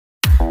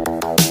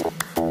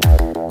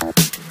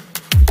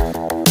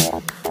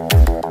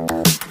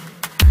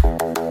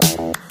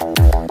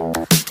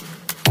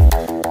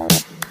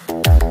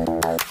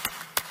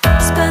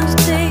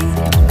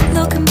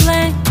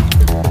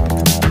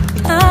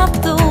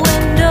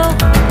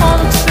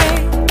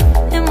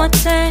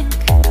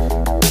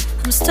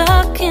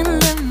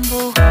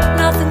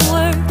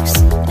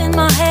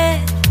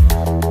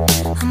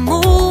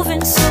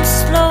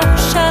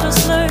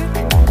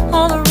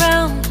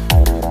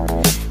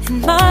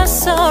my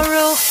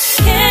sorrow.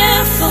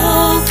 Can't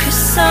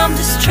focus, I'm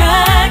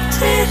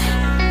distracted,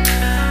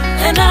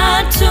 and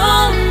I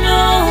don't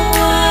know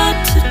what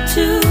to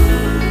do.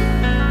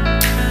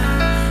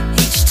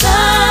 Each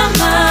time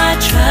I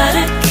try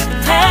to get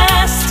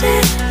past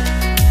it,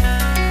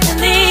 in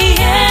the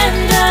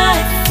end I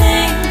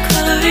think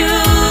of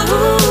you.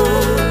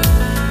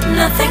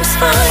 Nothing's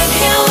fine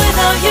here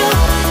without you.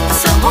 The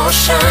sun won't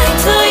shine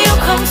till you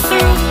come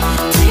through,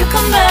 till you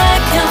come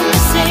back. I'm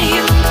missing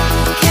you.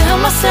 Can't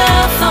help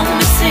myself, I'm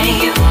missing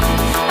you.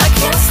 I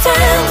can't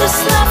stand this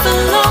life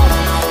alone.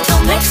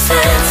 Don't make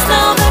sense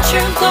now that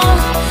you're gone.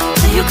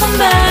 Till you come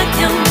back,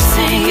 I'm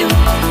missing you.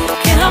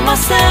 Can't help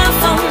myself,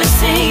 I'm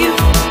missing you.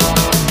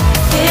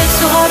 It's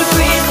so hard to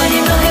breathe when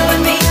you're not here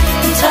with me,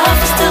 and tough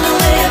is still to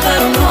live, I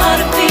don't know how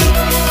to be.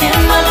 In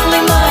my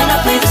lonely mind I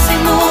play the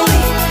same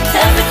movie.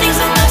 Everything's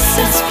a mess,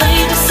 it's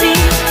plain to see.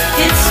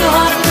 It's so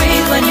hard to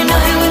breathe when you're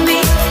not here with me,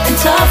 and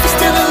tough is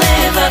still to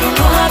live, I don't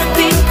know how to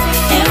be.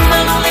 In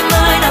my lonely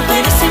mind I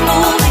play the same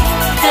movie.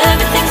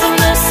 Everything's a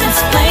mess,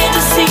 it's plain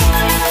to see.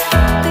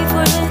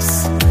 Before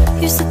this,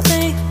 used to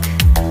think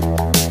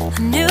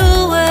I knew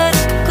where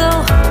to go.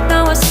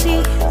 Now I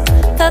see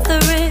that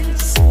there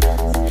is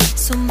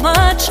so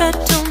much I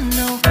don't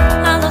know.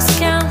 I lost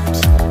count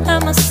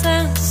and my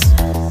sense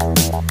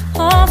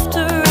of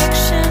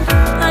direction.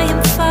 I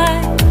am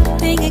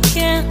fighting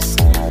against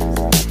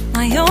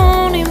my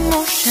own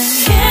emotion.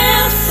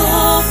 Can't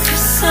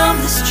focus, I'm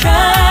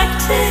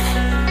distracted,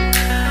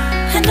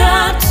 and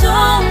I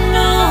don't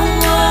know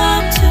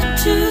what to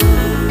do.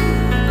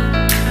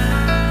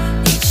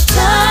 Each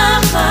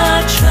time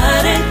I try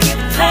to get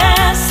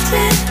past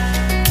it,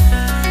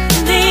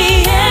 in the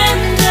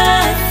end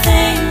I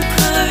think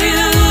of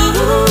you.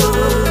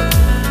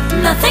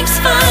 Nothing's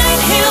fine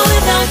here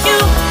without you.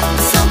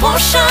 The sun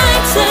won't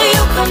shine till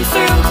you come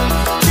through,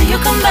 till you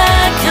come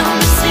back. I'm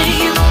missing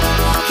you.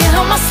 Can't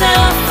help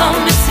myself, I'm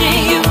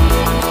missing you.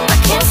 I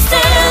can't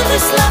stand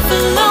this life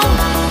alone.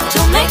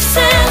 Don't make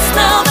sense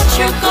now that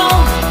you're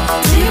gone.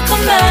 Till you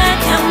come back,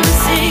 I'm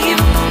missing you.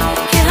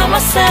 Can't help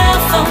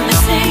myself, I'm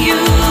missing you.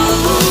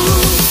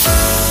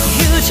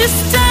 You just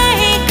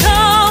take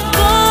up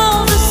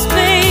all the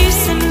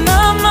space in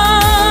my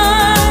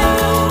mind.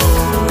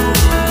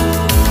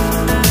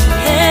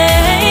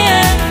 Hey,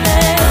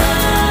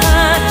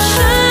 I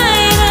try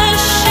to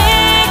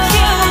shake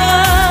you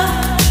up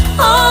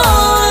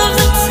all of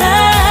the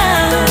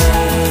time.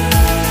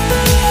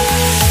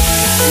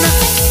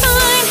 Nothing's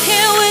fine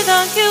here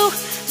without you.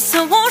 The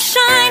sun won't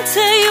shine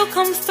till you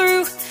come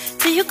through,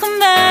 till you come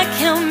back.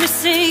 I'm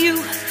missing you.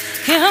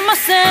 Can't help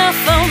myself,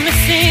 I'm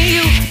missing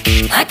you.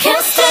 I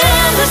can't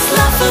stand this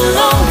life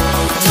alone.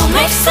 Don't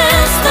make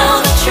sense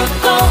now that you're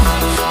gone.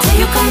 Till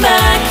you come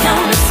back,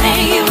 I'm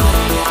missing you.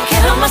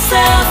 Can't help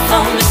myself,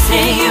 I'm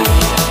missing you.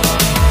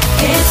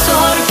 It's so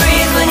hard to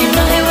breathe when you're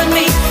not here with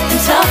me, and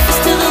tough is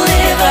still to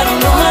live, I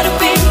don't know how to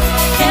be.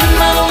 In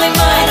my lonely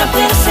mind I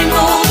play the same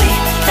movie.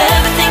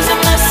 Everything's a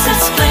mess,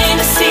 it's plain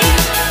to see.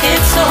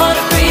 It's so hard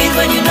to breathe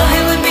when you're not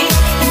here with me,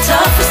 and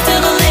tough is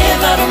still to live,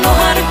 I don't know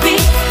how to be.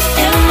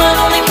 In my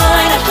lonely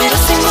mind I play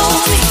the same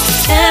movie.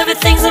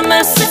 Everything's a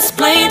mess, it's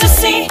plain to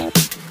see.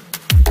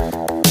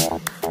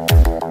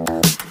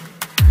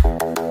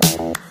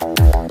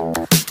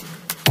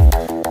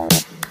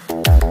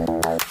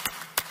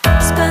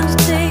 Spend a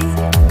day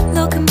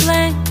looking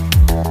blank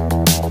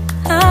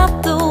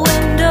out the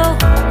window.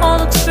 All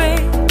looks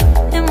great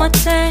in my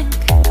tank.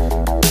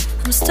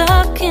 I'm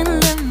stuck in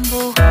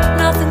limbo.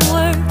 Nothing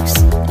works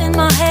in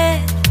my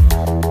head.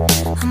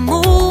 I'm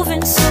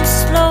moving so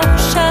slow.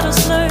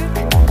 Shadows lurk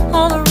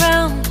all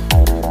around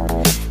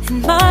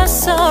in my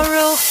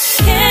sorrow.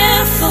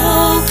 Can't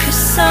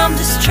focus, I'm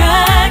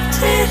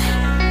distracted,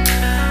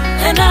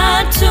 and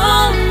I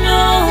don't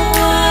know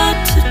what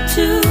to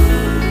do.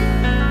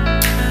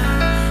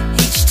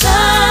 Each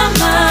time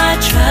I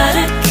try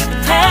to get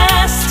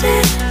past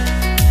it,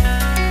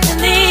 in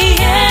the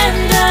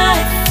end I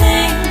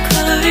think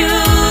of you.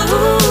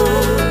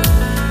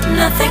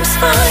 Nothing's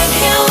fine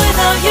here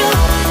without you.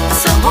 The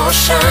sun won't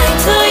shine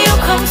till you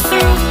come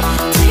through,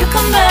 till you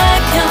come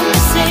back. I'm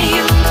missing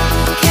you.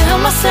 Can't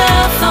help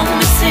myself, I'm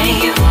missing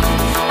you.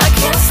 I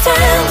can't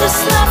stand this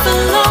life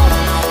alone.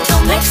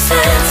 Don't make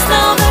sense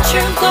now that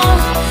you're gone.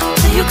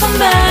 Till you come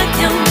back,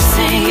 I'm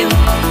missing you.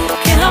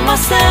 Can't help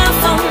myself,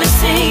 I'm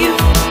missing you.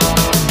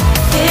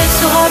 It's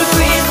so hard to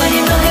breathe when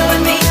you're not here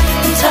with me,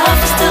 and tough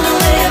is still to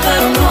live, I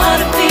don't know how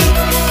to be.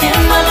 In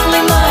my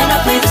lonely mind I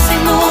play the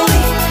same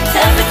movie.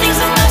 Everything's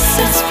a mess,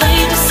 it's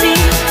plain to see.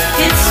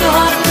 It's so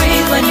hard to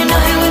breathe when you're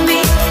not here with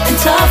me, and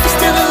tough is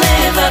still to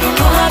live, I don't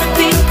know how to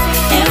be.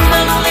 In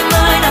my lonely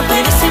mind I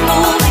play the same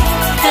movie.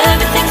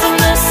 Everything's a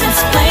mess,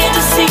 it's plain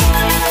to see.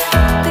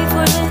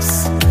 Before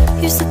this,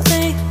 used to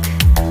think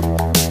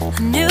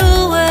I knew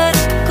where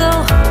to go.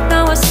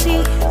 Now I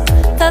see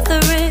that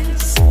there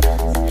is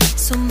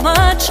so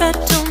much I